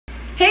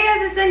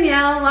it's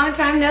Danielle, long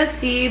time no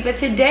see, but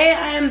today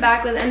I am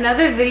back with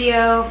another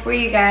video for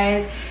you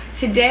guys.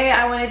 Today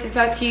I wanted to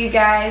talk to you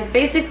guys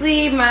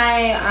basically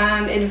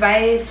my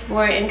advice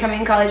for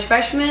incoming college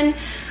freshmen.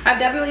 I've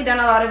definitely done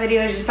a lot of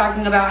videos just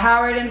talking about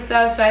Howard and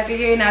stuff, so I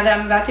figured now that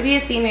I'm about to be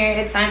a senior,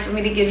 it's time for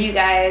me to give you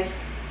guys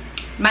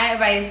my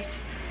advice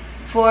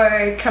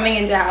for coming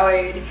into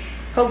Howard.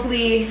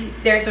 Hopefully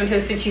there's some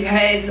tips that you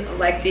guys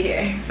like to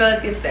hear. So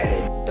let's get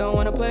started. Don't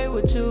wanna play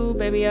with you,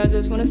 baby, I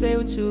just wanna stay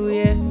with you,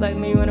 yeah. Like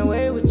me run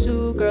away with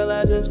you, girl,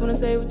 I just wanna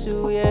stay with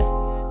you, yeah.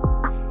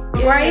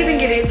 Before I even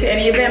get into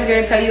any of it, I'm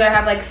going to tell you I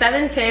have like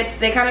 7 tips.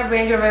 They kind of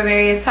range over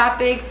various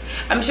topics.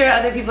 I'm sure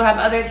other people have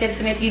other tips,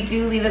 and if you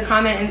do, leave a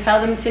comment and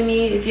tell them to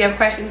me. If you have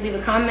questions, leave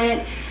a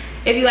comment.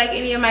 If you like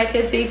any of my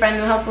tips or you find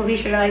them helpful, be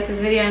sure to like this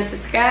video and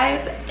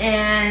subscribe.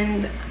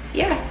 And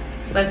yeah,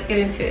 let's get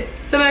into it.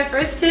 So my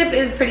first tip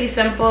is pretty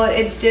simple.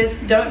 It's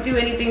just don't do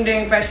anything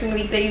during freshman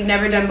week that you've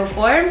never done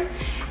before.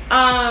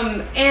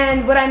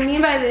 And what I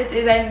mean by this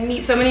is I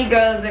meet so many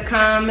girls that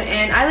come,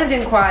 and I lived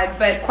in Quad,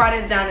 but Quad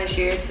is down this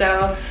year,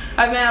 so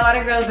I've met a lot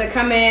of girls that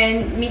come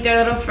in, meet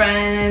their little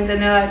friends,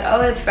 and they're like,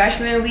 oh, it's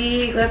freshman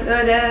week, let's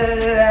go, da da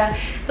da da.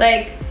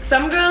 Like,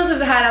 some girls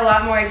have had a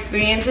lot more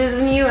experiences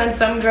than you, and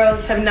some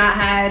girls have not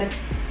had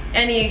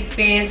any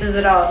experiences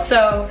at all.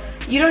 So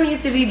you don't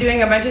need to be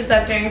doing a bunch of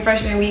stuff during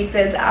freshman week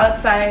that's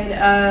outside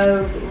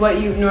of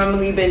what you've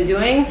normally been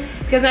doing,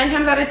 because 9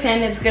 times out of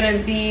 10 it's gonna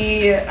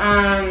be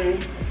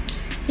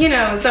you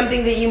know,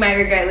 something that you might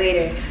regret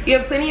later. You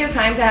have plenty of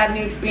time to have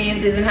new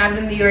experiences and have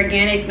them the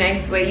organic,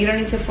 nice way. You don't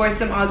need to force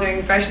them all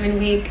during freshman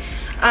week.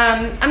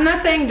 I'm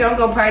not saying don't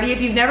go party. If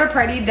you've never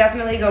partied,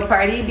 definitely go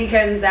party,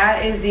 because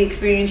that is the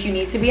experience you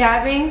need to be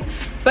having.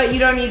 But you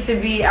don't need to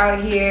be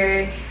out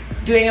here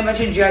doing a bunch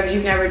of drugs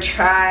you've never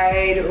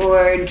tried,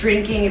 or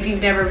drinking if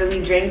you've never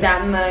really drank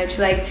that much.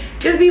 Like,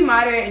 just be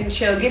moderate and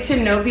chill. Get to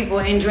know people.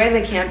 Enjoy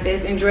the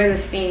campus. Enjoy the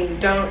scene.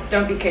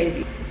 Don't be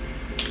crazy.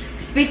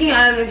 Speaking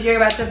of, if you're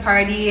about to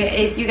party,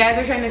 if you guys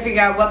are trying to figure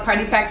out what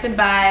party pack to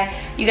buy,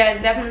 you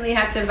guys definitely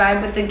have to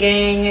vibe with the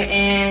gang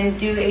and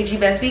do HE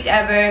Best Week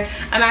Ever.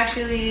 I'm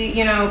actually,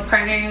 you know,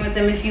 partnering with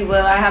them, if you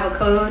will. I have a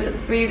code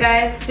for you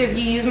guys, so if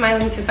you use my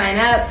link to sign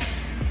up,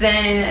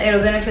 then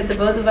it'll benefit the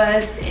both of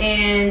us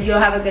and you'll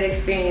have a good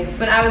experience.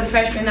 When I was a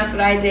freshman, that's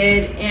what I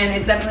did, and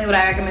it's definitely what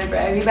I recommend for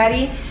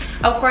everybody.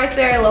 Of course,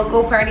 there are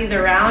local parties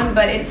around,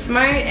 but it's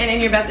smart and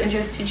in your best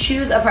interest to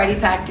choose a party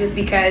pack, just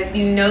because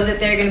you know that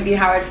there are gonna be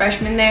Howard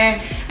freshmen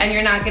there and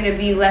you're not gonna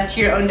be left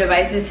to your own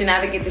devices to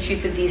navigate the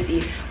streets of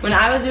DC. When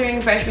I was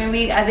during freshman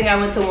week, I think I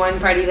went to 1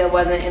 party that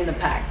wasn't in the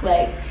pack.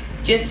 Like,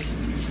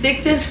 just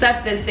stick to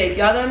stuff that's safe.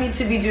 Y'all don't need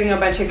to be doing a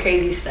bunch of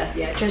crazy stuff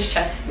yet, just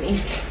trust me.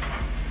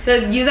 So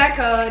use that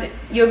code,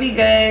 you'll be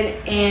good,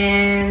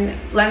 and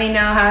let me know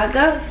how it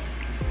goes.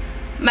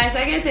 My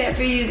second tip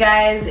for you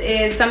guys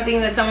is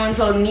something that someone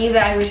told me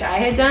that I wish I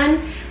had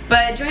done,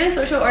 but join a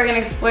social org and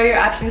explore your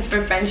options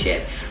for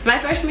friendship. My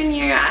freshman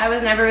year, I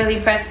was never really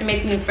pressed to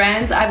make new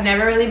friends. I've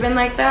never really been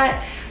like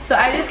that. So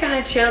I just kind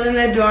of chilled in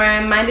the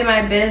dorm, minded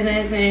my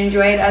business, and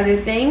enjoyed other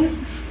things.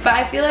 But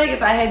I feel like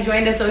if I had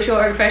joined a social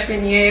org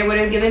freshman year, it would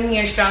have given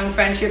me a strong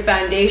friendship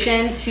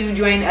foundation to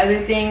join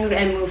other things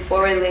and move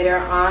forward later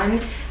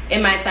on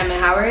in my time at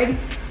Howard.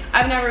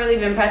 I've never really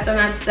been pressed on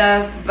that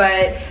stuff,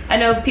 but I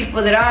know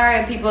people that are,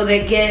 and people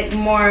that get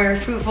more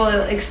fruitful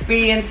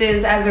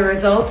experiences as a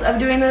result of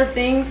doing those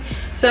things.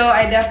 So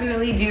I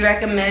definitely do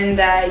recommend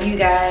that you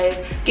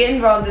guys get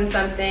involved in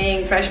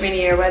something freshman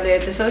year, whether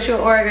it's a social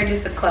org or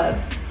just a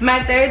club.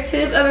 My third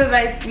tip of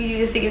advice for you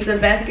is to get the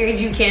best grades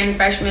you can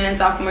freshman and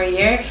sophomore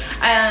year.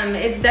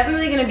 It's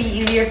definitely gonna be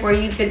easier for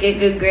you to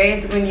get good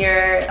grades when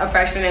you're a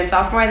freshman and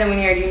sophomore than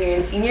when you're a junior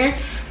and senior.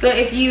 So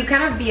if you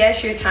kind of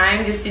BS your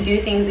time just to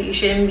do things that you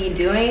shouldn't be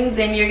doing,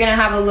 then you're gonna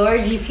have a lower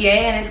GPA,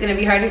 and it's gonna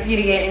be harder for you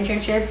to get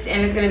internships,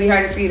 and it's gonna be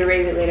harder for you to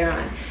raise it later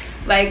on.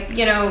 Like,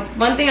 you know,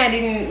 one thing I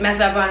didn't mess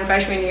up on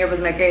freshman year was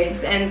my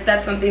grades, and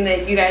that's something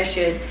that you guys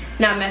should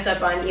not mess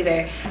up on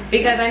either,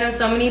 because I know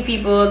so many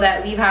people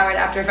that leave Howard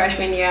after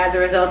freshman year as a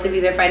result of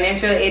either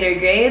financial aid or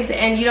grades,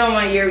 and you don't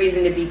want your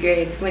reason to be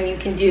grades when you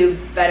can do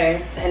better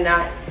and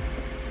not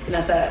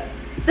mess up.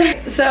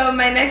 So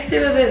my next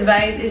tip of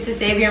advice is to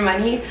save your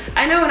money.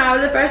 I know when I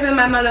was a freshman,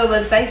 my mother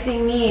was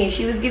sicing me.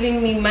 She was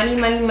giving me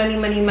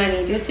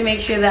money just to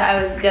make sure that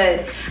I was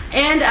good,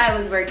 and I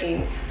was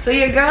working. So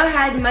your girl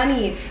had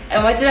money,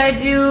 and what did I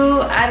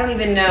do? I don't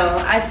even know.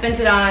 I spent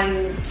it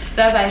on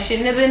stuff I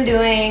shouldn't have been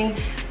doing,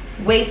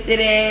 wasted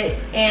it,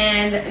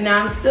 and now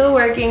I'm still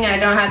working and I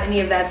don't have any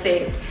of that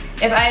saved.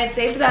 If I had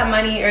saved that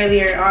money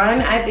earlier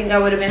on, I think I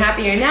would have been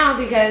happier now,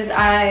 because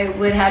I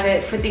would have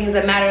it for things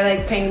that matter,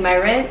 like paying my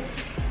rent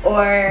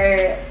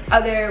or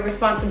other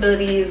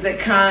responsibilities that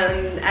come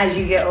as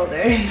you get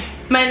older.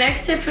 My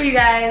next tip for you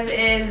guys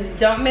is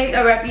don't make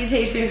a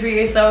reputation for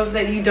yourself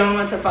that you don't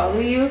want to follow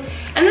you.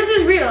 And this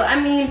is real. I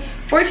mean,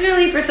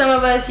 fortunately for some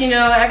of us, you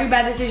know, every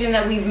bad decision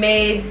that we've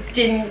made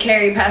didn't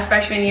carry past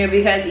freshman year,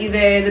 because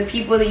either the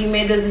people that you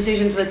made those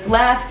decisions with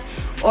left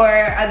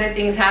or other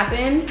things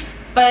happened.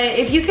 But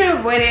if you can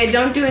avoid it,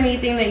 don't do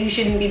anything that you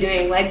shouldn't be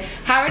doing. Like,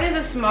 Howard is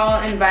a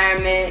small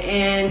environment,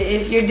 and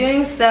if you're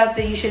doing stuff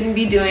that you shouldn't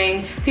be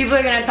doing, people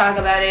are gonna talk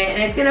about it,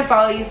 and it's gonna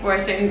follow you for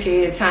a certain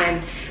period of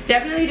time.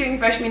 Definitely during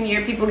freshman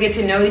year, people get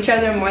to know each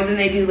other more than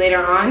they do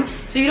later on.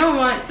 So you don't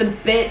want the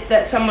bit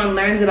that someone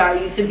learns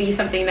about you to be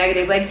something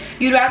negative. Like,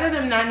 you'd rather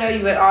them not know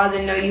you at all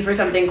than know you for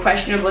something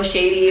questionable,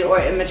 shady, or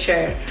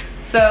immature.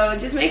 So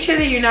just make sure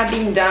that you're not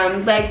being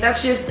dumb. Like,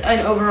 that's just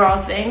an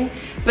overall thing.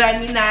 But I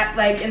mean that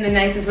like in the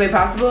nicest way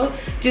possible.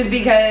 Just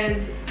because,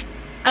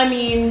 I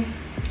mean,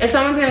 if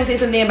someone's gonna say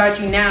something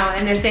about you now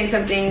and they're saying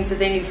something that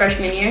they knew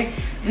freshman year,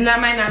 then that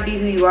might not be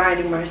who you are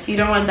anymore. So you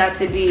don't want that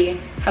to be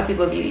how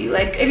people view you.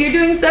 Like, if you're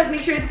doing stuff,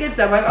 make sure it's good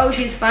stuff. Like, oh,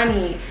 she's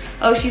funny.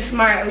 Oh, she's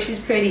smart. Oh, she's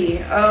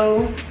pretty.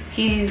 Oh,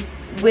 he's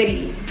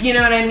witty. You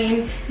know what I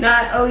mean?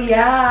 Not, oh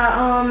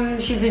yeah,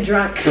 she's a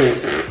drunk.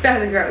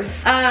 That's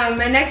gross.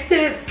 My next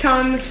tip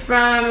comes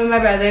from my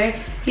brother.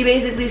 He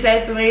basically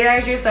said,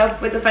 familiarize yourself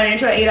with the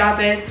financial aid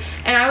office,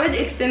 and I would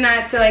extend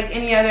that to like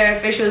any other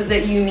officials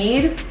that you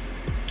need.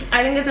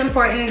 I think it's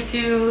important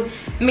to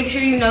make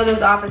sure you know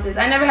those offices.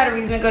 I never had a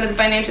reason to go to the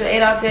financial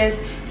aid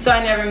office, so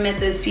I never met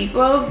those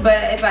people,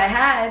 but if I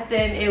had,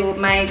 then it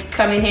might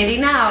come in handy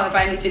now if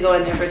I need to go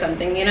in there for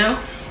something, you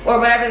know? Or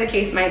whatever the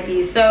case might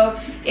be. So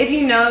if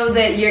you know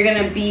that you're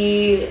gonna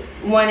be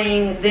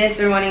wanting this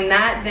or wanting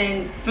that,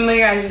 then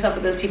familiarize yourself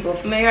with those people.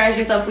 Familiarize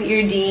yourself with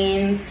your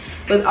deans,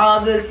 with all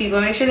of those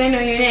people. Make sure they know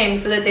your name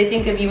so that they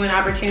think of you when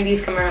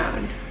opportunities come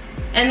around.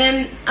 And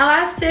then a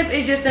last tip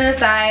is just an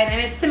aside,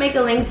 and it's to make a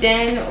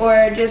LinkedIn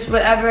or just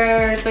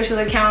whatever social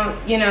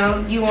account, you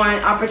know, you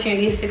want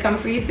opportunities to come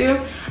for you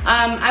through.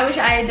 I wish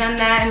I had done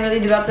that and really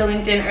developed a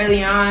LinkedIn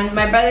early on.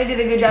 My brother did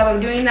a good job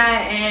of doing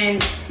that,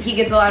 and he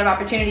gets a lot of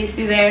opportunities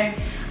through there.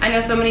 I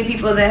know so many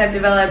people that have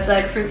developed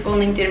like fruitful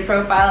LinkedIn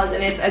profiles,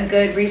 and it's a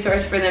good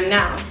resource for them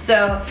now.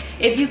 So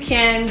if you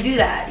can do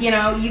that, you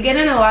know, you get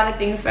in a lot of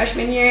things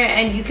freshman year,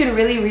 and you can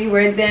really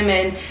reword them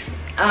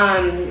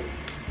and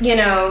you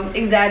know,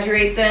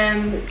 exaggerate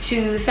them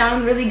to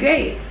sound really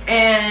great.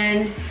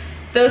 And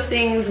those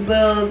things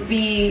will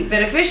be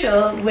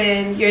beneficial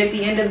when you're at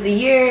the end of the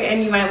year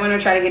and you might want to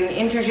try to get an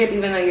internship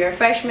even though you're a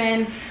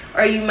freshman,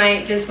 or you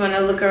might just want to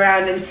look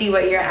around and see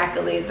what your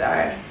accolades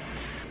are.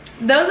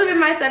 Those have been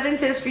my 7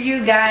 tips for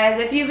you guys.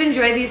 If you've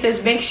enjoyed these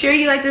tips, make sure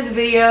you like this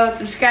video,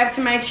 subscribe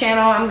to my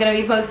channel. I'm going to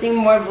be posting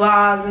more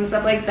vlogs and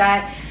stuff like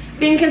that.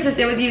 Being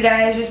consistent with you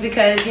guys just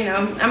because, you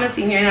know, I'm a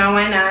senior now,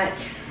 why not?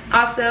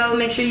 Also,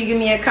 make sure you give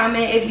me a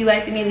comment if you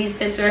liked any of these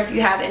tips or if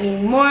you have any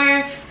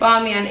more.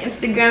 Follow me on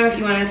Instagram if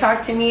you want to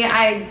talk to me.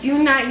 I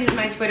do not use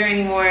my Twitter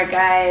anymore,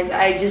 guys.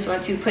 I just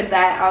want to put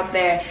that out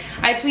there.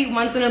 I tweet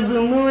once in a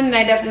blue moon, and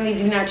I definitely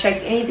do not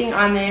check anything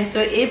on there. So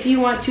if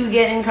you want to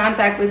get in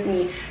contact with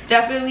me,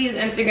 definitely use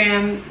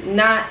Instagram,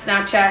 not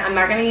Snapchat. I'm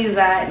not going to use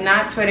that.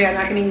 Not Twitter. I'm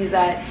not going to use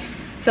that.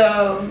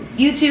 So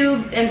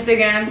YouTube,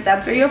 Instagram,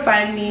 that's where you'll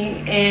find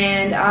me.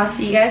 And I'll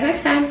see you guys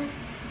next time.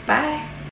 Bye.